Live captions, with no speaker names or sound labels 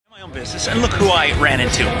stunt business, and look who I ran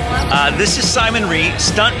into. This is Rhee,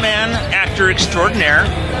 stuntman, actor extraordinaire.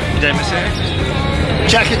 Did I miss anything?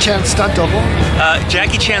 Jackie Chan stunt double.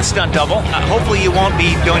 Jackie Chan stunt double. Hopefully you won't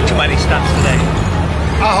be doing too many stunts today.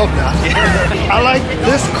 I hope not. I like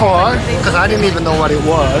this car because I didn't even know what it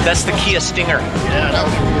was. That's the Kia Stinger. Yeah, that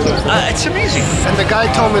was really cool. It's amazing. And the guy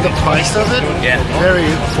told me the price of it. Yeah. Very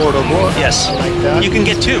affordable. Yes. I like that. You can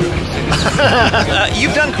get two.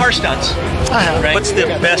 You've done car stunts. I have. Right? What's the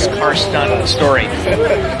best car stunt story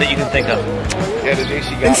that you can think of?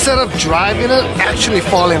 Instead of driving it, actually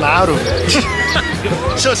falling out of it.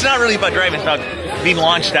 So it's not really about driving, it's about being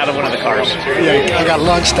launched out of one of the cars. Yeah, I got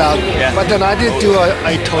launched out. Yeah. But then I did do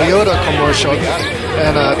a Toyota commercial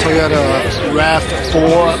and a Toyota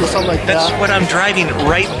RAV4 or something like that. That's what I'm driving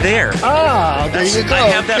right there. Ah, there you go. I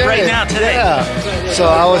have that right now today. Yeah. So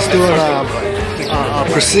I was doing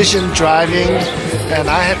precision driving, and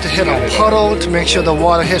I had to hit a puddle to make sure the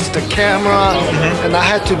water hits the camera, and I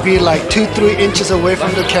had to be like 2-3 inches away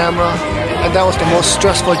from the camera, and that was the most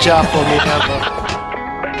stressful job for me ever.